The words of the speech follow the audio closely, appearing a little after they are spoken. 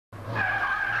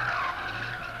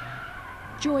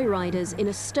Joyriders in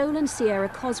a stolen Sierra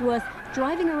Cosworth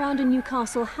driving around a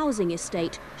Newcastle housing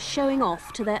estate, showing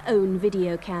off to their own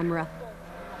video camera.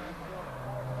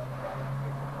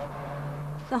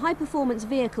 The high-performance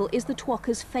vehicle is the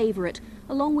twocker's favourite,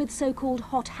 along with so-called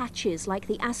hot hatches like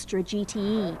the Astra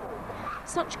GTE.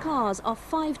 Such cars are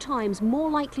 5 times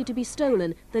more likely to be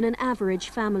stolen than an average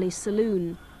family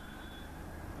saloon.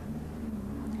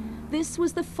 This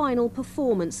was the final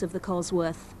performance of the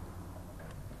Cosworth.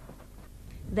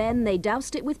 Then they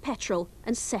doused it with petrol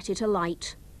and set it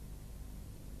alight.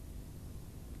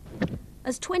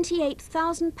 As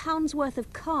 £28,000 worth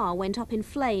of car went up in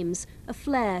flames, a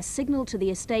flare signalled to the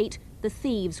estate the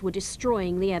thieves were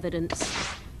destroying the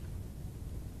evidence.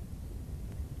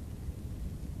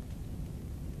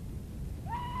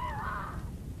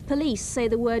 Police say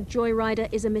the word joyrider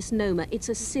is a misnomer. It's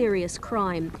a serious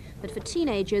crime. But for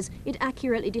teenagers, it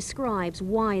accurately describes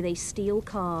why they steal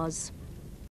cars.